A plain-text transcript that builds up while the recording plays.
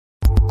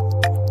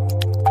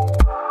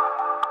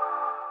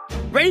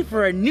ready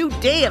for a new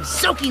day of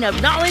soaking up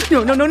knowledge?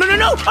 No! Our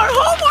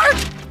homework!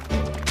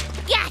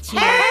 Gotcha!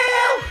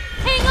 Help!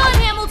 Hang on,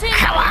 Hamilton!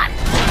 Come on!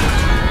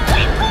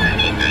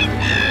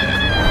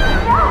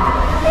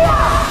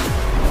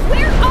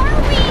 Where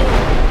are we?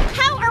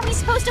 How are we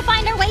supposed to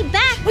find our way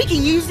back? We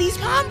can use these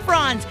palm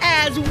fronds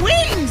as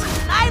wings!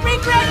 I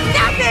regret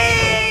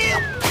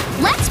nothing!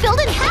 Let's build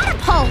a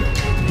catapult!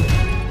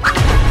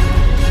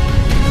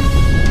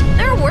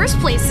 There are worse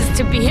places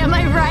to be, am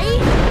I right?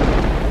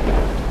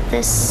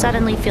 This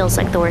suddenly feels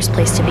like the worst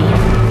place to be.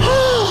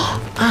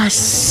 A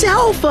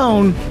cell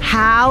phone!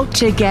 How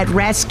to get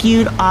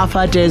rescued off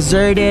a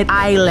deserted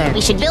island.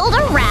 We should build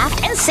a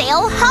raft and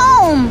sail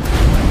home!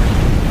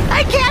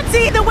 I can't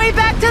see the way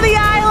back to the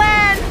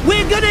island!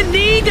 We're gonna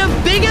need a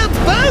bigger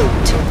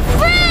boat!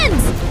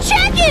 Friends,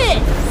 check it!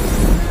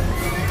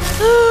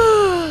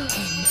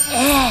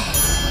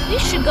 We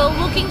should go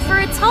looking for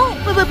its home.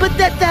 But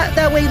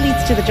that way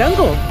leads to the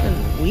jungle.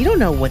 We don't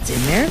know what's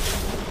in there.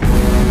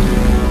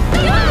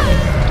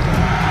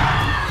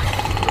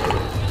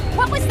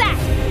 What was that?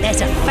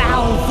 There's a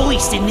foul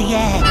voice in the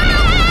air.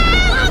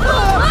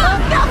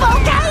 The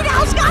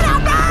volcano's gonna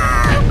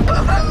burn!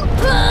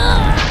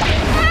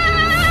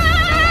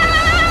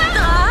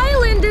 The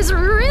island is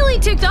really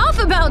ticked off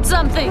about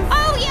something.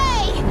 Oh,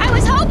 yay! I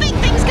was hoping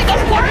things could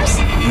get worse.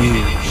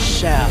 You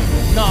shall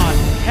not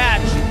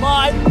catch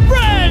my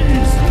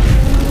friends!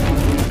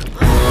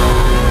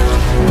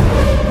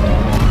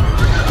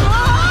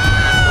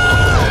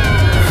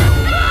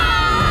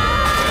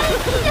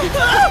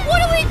 What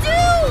do we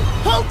do?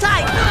 Hold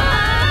tight!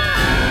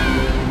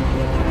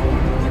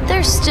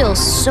 There's still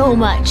so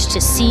much to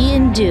see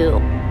and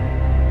do.